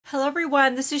Hello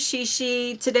everyone, this is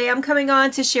SheShe. Today I'm coming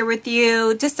on to share with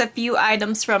you just a few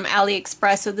items from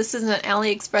Aliexpress. So this is an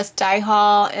Aliexpress Die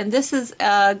Haul, and this is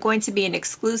going to be an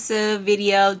exclusive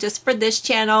video just for this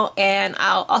channel, and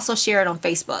I'll also share it on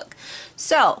Facebook.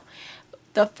 So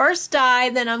the first die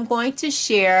that I'm going to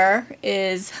share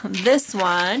is this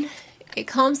one. It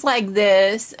comes like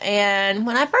this, and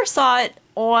when I first saw it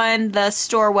on the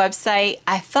store website,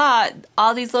 I thought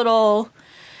all these little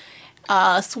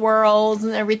swirls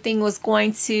and everything was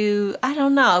going to, I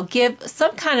don't know, give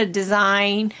some kind of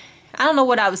design. I don't know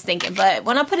what I was thinking, but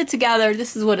when I put it together,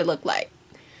 this is what it looked like.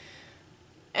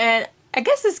 And I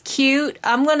guess it's cute.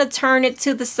 I'm going to turn it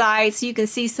to the side so you can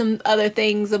see some other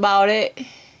things about it.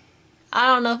 I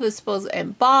don't know if it's supposed to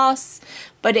emboss,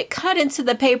 but it cut into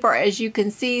the paper, as you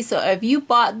can see. So if you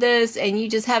bought this and you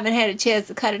just haven't had a chance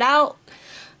to cut it out,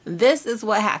 this is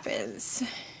what happens.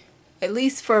 At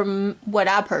least from what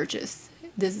I purchased,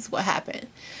 this is what happened.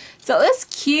 So it's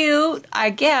cute, I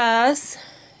guess.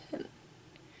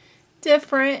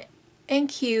 Different and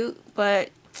cute,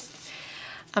 but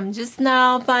I'm just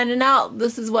now finding out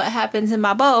this is what happens in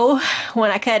my bow when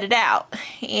I cut it out.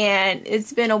 And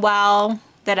it's been a while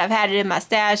that I've had it in my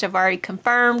stash. I've already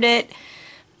confirmed it,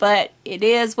 but it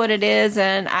is what it is,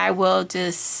 and I will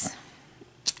just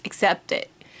accept it.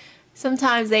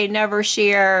 Sometimes they never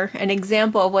share an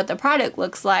example of what the product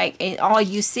looks like, and all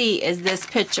you see is this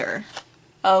picture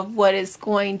of what it's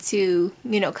going to,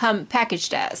 come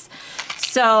packaged as.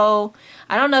 So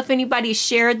I don't know if anybody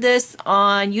shared this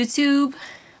on YouTube,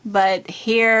 but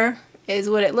here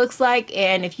is what it looks like.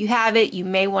 And if you have it, you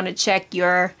may want to check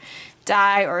your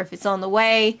die, or if it's on the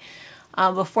way,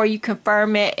 before you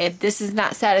confirm it. If this is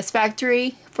not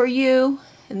satisfactory for you,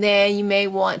 then you may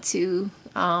want to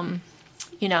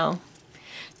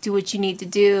do what you need to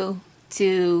do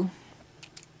to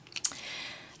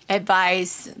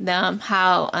advise them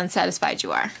how unsatisfied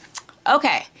you are.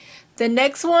 Okay, the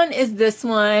next one is this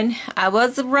one. I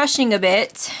was rushing a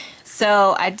bit,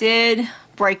 so I did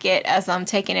break it as I'm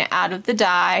taking it out of the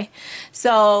die.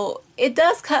 So it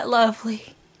does cut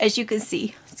lovely, as you can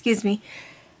see. Excuse me,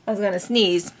 I was gonna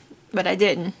sneeze, but I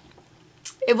didn't.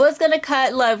 It was gonna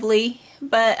cut lovely,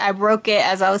 but I broke it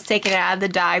as I was taking it out of the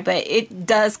die. But it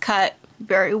does cut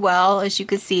very well, as you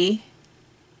can see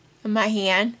in my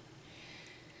hand.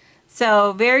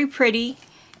 So very pretty,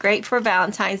 great for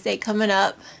Valentine's Day coming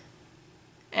up.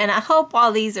 And I hope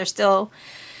all these are still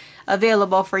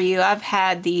available for you. I've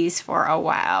had these for a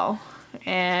while,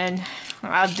 and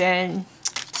I've been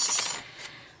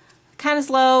kind of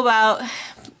slow about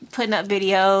putting up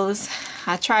videos.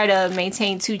 I try to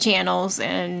maintain 2 channels,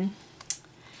 and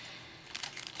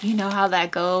you know how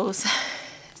that goes.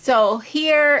 So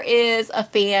here is a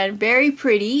fan, very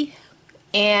pretty,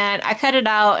 and I cut it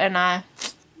out and I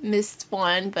missed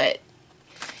one, but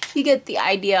you get the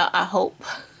idea, I hope.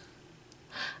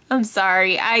 I'm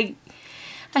sorry, I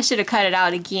should have cut it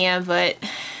out again, but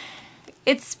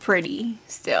it's pretty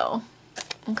still.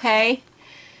 Okay.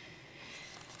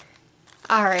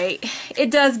 Alright, it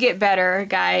does get better,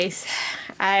 guys.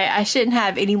 I shouldn't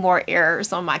have any more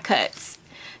errors on my cuts.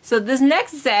 So this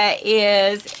next set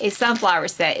is a sunflower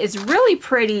set. It's really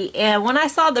pretty, and when I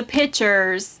saw the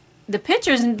pictures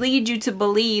lead you to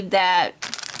believe that,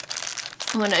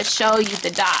 I'm going to show you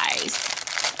the dies,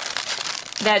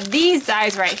 that these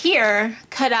dies right here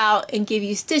cut out and give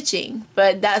you stitching,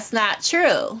 but that's not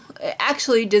true. It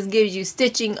actually just gives you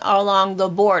stitching along the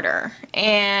border.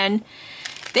 And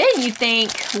then you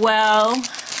think, well,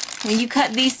 when you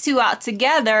cut these two out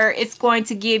together, it's going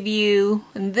to give you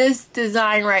this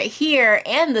design right here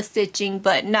and the stitching,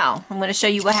 but no, I'm going to show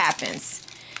you what happens.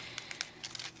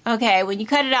 Okay, when you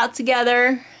cut it out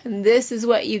together, this is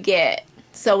what you get.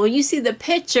 So when you see the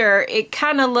picture, it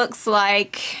kind of looks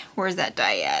like, where's that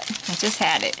die at? I just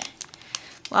had it.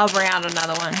 Well, I'll bring out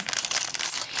another one.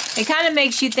 It kind of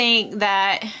makes you think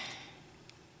that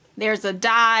there's a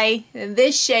die in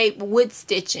this shape with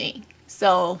stitching.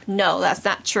 So no, that's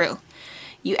not true.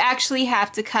 You actually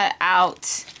have to cut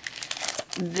out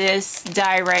this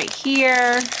die right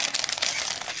here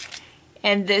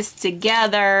and this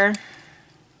together.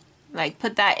 Like,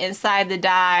 put that inside the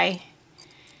die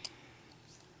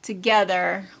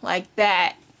together like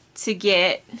that to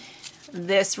get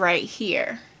this right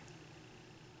here.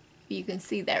 You can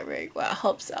see that very well. I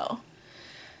hope so.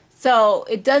 So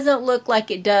it doesn't look like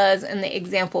it does in the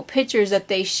example pictures that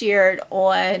they shared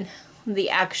on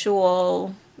the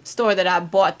actual store that I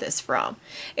bought this from.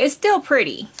 It's still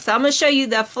pretty. So I'm going to show you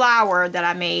the flower that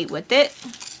I made with it.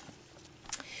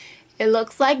 It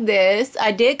looks like this.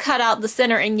 I did cut out the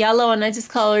center in yellow, and I just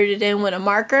colored it in with a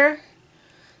marker.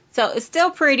 So it's still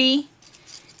pretty.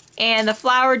 And the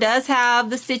flower does have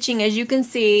the stitching, as you can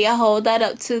see. I hold that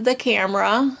up to the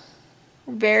camera.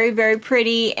 Very, very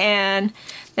pretty. And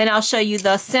then I'll show you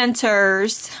the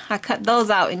centers. I cut those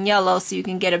out in yellow so you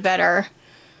can get a better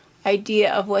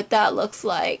idea of what that looks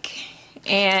like.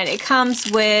 And it comes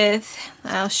with,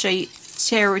 I'll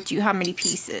share with you how many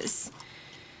pieces.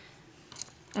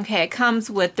 Okay, it comes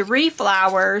with 3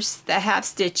 flowers that have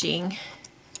stitching.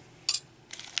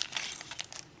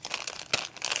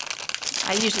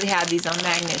 I usually have these on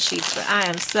magnet sheets, but I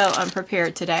am so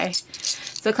unprepared today.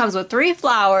 So it comes with 3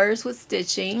 flowers with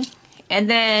stitching. And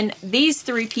then these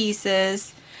 3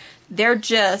 pieces, they're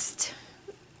just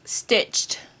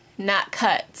stitched, not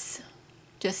cuts,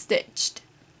 just stitched.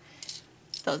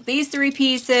 So these 3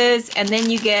 pieces, and then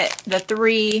you get the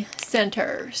 3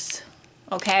 centers,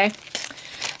 okay?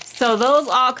 So those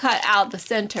all cut out the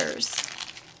centers.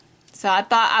 So I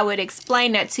thought I would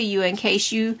explain that to you in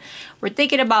case you were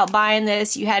thinking about buying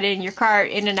this. You had it in your cart,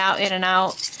 in and out,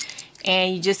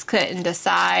 and you just couldn't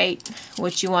decide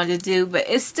what you wanted to do. But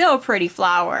it's still a pretty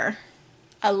flower.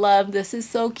 I love this. It's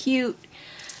so cute.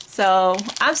 So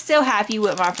I'm still happy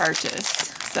with my purchase.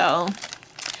 So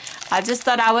I just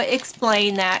thought I would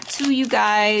explain that to you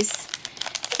guys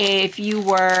if you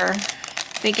were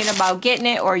thinking about getting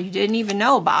it or you didn't even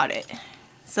know about it.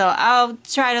 So I'll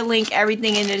try to link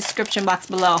everything in the description box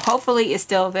below. Hopefully it's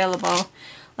still available.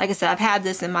 Like I said, I've had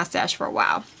this in my stash for a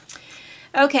while.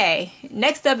 Okay,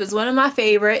 next up is one of my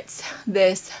favorites.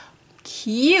 This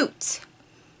cute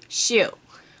shoe.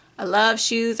 I love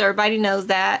shoes. Everybody knows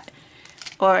that.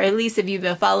 Or at least if you've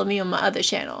been following me on my other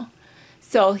channel.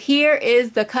 So here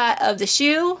is the cut of the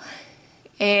shoe.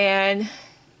 And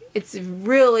it's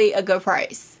really a good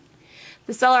price.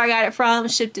 The seller I got it from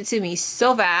shipped it to me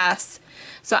so fast.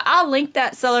 So I'll link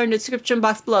that seller in the description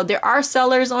box below. There are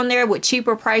sellers on there with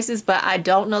cheaper prices, but I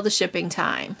don't know the shipping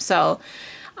time. So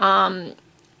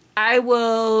I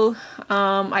will,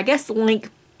 I guess, link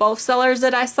both sellers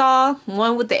that I saw.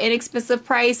 One with the inexpensive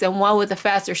price and one with the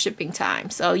faster shipping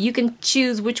time. So you can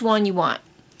choose which one you want.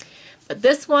 But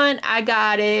this one, I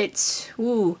got it,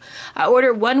 I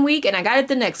ordered 1 week and I got it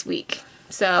the next week.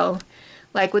 So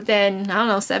like within, I don't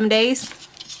know, 7 days.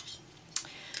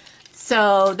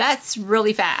 So that's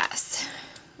really fast,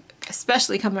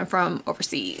 especially coming from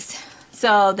overseas.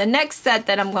 So the next set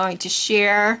that I'm going to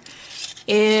share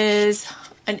is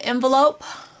an envelope.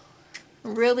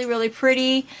 Really, really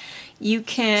pretty. You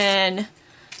can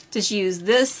just use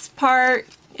this part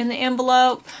in the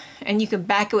envelope and you can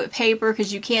back it with paper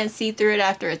because you can't see through it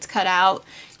after it's cut out.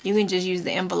 You can just use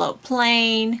the envelope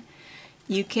plain.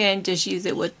 You can just use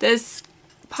it with this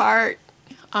part.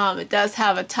 It does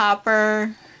have a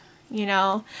topper. You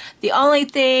know, the only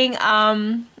thing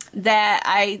that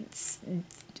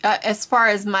as far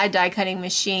as my die cutting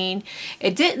machine,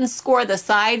 it didn't score the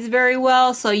sides very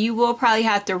well, so you will probably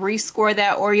have to rescore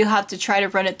that, or you'll have to try to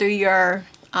run it through your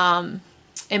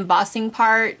embossing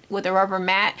part with a rubber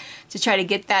mat to try to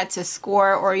get that to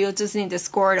score, or you'll just need to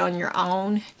score it on your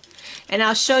own. And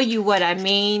I'll show you what I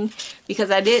mean because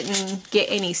I didn't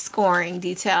get any scoring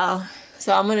detail.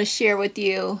 So I'm going to share with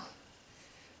you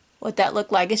what that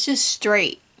looked like. It's just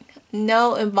straight,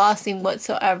 no embossing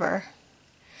whatsoever.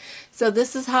 So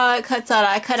this is how it cuts out.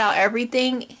 I cut out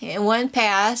everything in one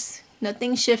pass.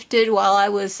 Nothing shifted while I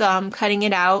was cutting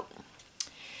it out.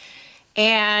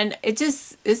 And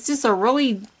it's just a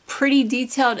really pretty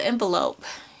detailed envelope.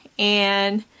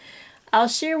 And I'll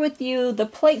share with you the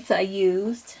plates I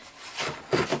used.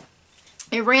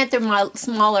 It ran through my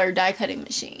smaller die cutting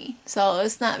machine, so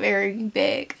it's not very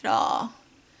big at all.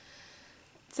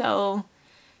 So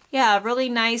yeah, really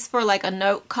nice for like a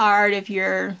note card if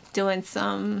you're doing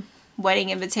some wedding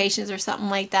invitations or something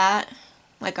like that,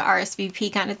 like a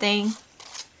RSVP kind of thing.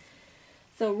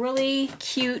 So really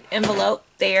cute envelope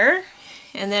there.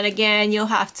 And then again, you'll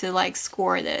have to like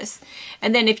score this.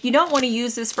 And then if you don't want to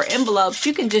use this for envelopes,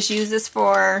 you can just use this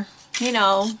for, you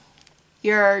know,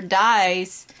 your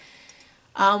dies.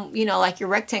 You know, like your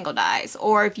rectangle dies,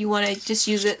 or if you want to just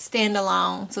use it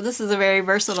standalone. So this is a very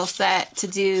versatile set to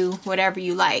do whatever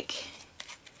you like.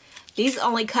 These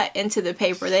only cut into the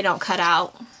paper, they don't cut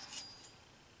out.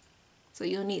 So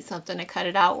you'll need something to cut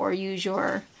it out, or use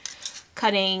your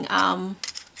cutting,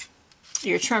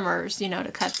 your trimmers, you know,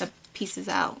 to cut the pieces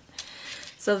out.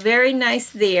 So very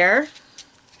nice there.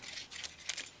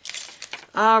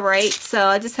 Alright, so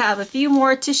I just have a few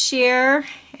more to share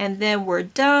and then we're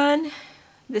done.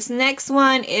 This next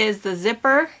one is the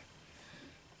zipper.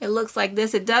 It looks like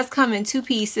this. It does come in 2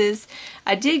 pieces.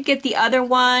 I did get the other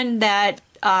one that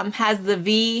has the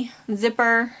V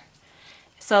zipper.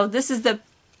 So this is the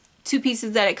 2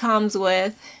 pieces that it comes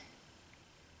with.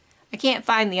 I can't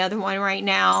find the other one right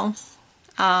now.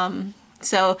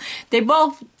 So they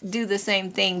both do the same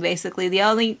thing basically. The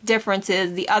only difference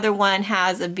is the other one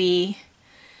has a V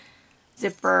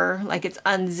zipper, like it's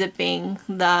unzipping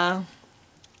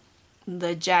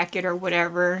the jacket or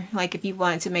whatever, like if you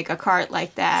wanted to make a cart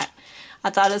like that. I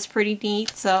thought it was pretty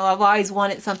neat, so I've always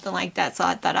wanted something like that, so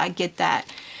I thought I'd get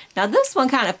that. Now this one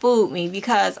kind of fooled me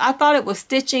because I thought it was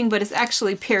stitching, but it's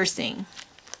actually piercing.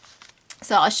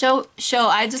 So I'll show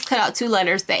I just cut out two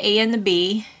letters, the A and the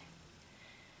B.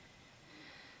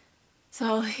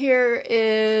 So here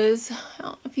is, I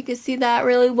don't know if you can see that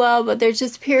really well, but they're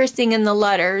just piercing in the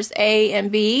letters A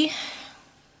and B.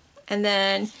 And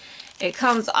then it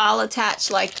comes all attached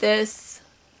like this.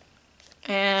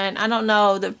 And I don't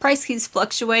know, the price keeps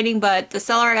fluctuating, but the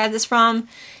seller I got this from,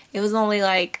 it was only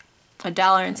like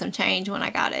 $1 and some change when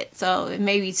I got it. So it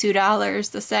may be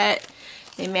 $2 the set.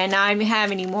 They may not even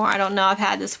have any more. I don't know. I've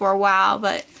had this for a while,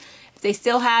 but if they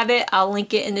still have it, I'll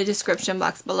link it in the description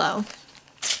box below.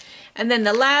 And then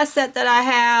the last set that I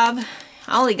have,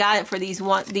 I only got it for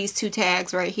these two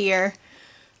tags right here.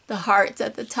 The hearts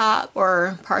at the top,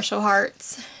 or partial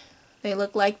hearts. They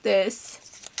look like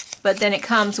this. But then it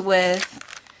comes with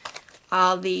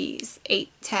all these 8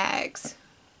 tags.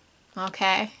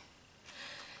 Okay.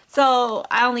 So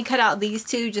I only cut out these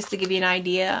two just to give you an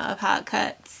idea of how it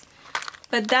cuts.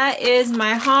 But that is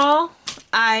my haul.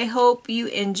 I hope you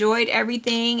enjoyed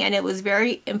everything and it was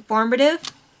very informative.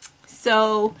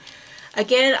 So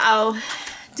again, I'll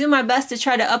do my best to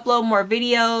try to upload more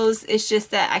videos. It's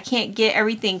just that I can't get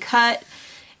everything cut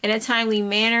in a timely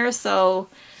manner, so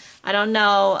I don't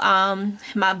know,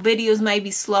 my videos may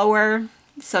be slower.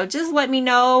 So just let me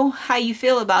know how you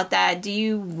feel about that. Do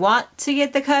you want to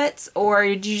get the cuts,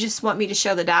 or do you just want me to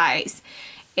show the dies?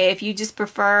 If you just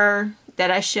prefer that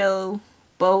I show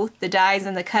both the dies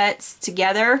and the cuts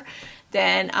together,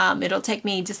 then it'll take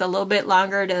me just a little bit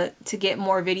longer to get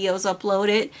more videos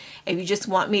uploaded. If you just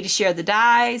want me to share the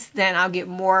dies, then I'll get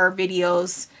more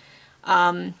videos,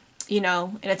 you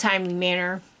know, in a timely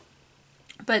manner.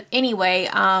 But anyway,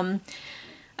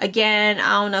 again,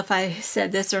 I don't know if I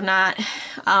said this or not.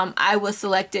 I was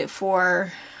selected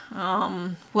for,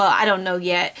 well, I don't know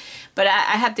yet, but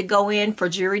I have to go in for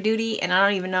jury duty, and I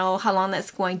don't even know how long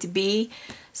that's going to be.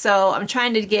 So I'm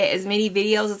trying to get as many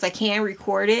videos as I can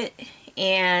recorded.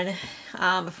 And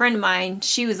a friend of mine,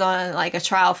 she was on like a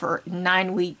trial for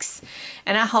 9 weeks,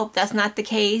 and I hope that's not the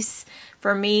case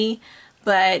for me.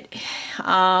 But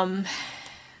I'm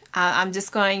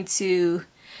just going to,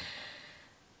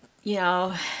 you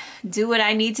know, do what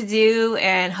I need to do,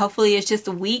 and hopefully it's just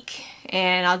a week,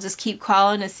 and I'll just keep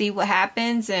calling and see what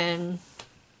happens, and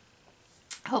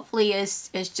hopefully it's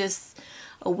just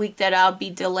a week that I'll be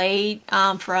delayed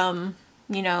from,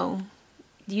 you know,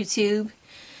 YouTube.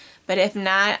 But if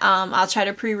not, I'll try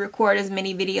to pre-record as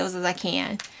many videos as I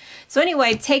can. So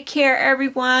anyway, take care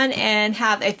everyone, and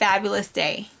have a fabulous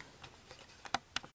day.